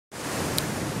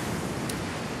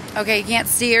Okay, you can't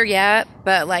see her yet,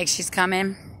 but like she's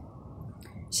coming.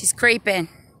 She's creeping.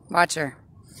 Watch her.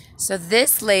 So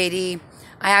this lady,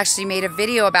 I actually made a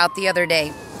video about the other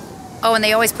day. Oh, and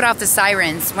they always put off the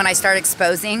sirens when I start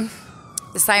exposing.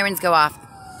 The sirens go off.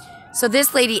 So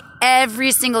this lady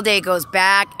every single day goes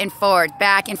back and forth,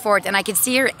 and I can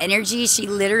see her energy. She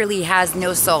literally has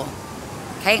no soul.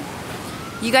 Okay?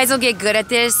 You guys will get good at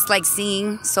this, like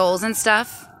seeing souls and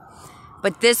stuff.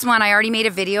 But this one I already made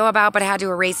a video about, but I had to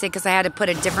erase it because I had to put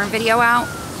a different video out.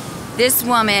 This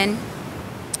woman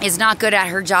is not good at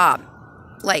her job.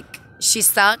 Like, she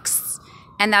sucks,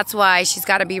 and that's why she's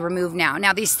got to be removed now.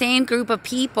 Now, these same group of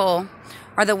people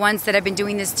are the ones that have been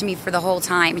doing this to me for the whole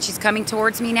time. And she's coming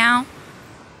towards me now.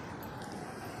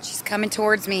 She's coming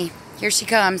towards me. Here she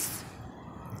comes.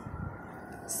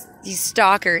 These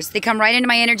stalkers. They come right into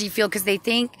my energy field because they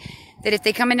think that if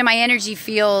they come into my energy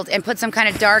field and put some kind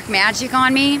of dark magic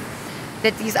on me,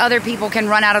 that these other people can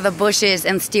run out of the bushes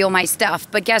and steal my stuff.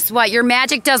 But guess what? Your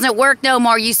magic doesn't work no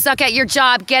more. You suck at your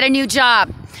job. Get a new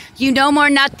job. You no more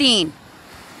nothing.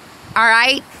 All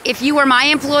right? If you were my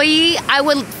employee, I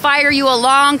would fire you a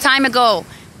long time ago.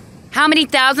 How many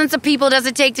thousands of people does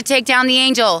it take to take down the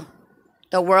angel?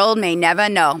 The world may never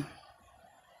know.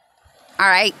 All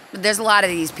right? But there's a lot of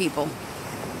these people.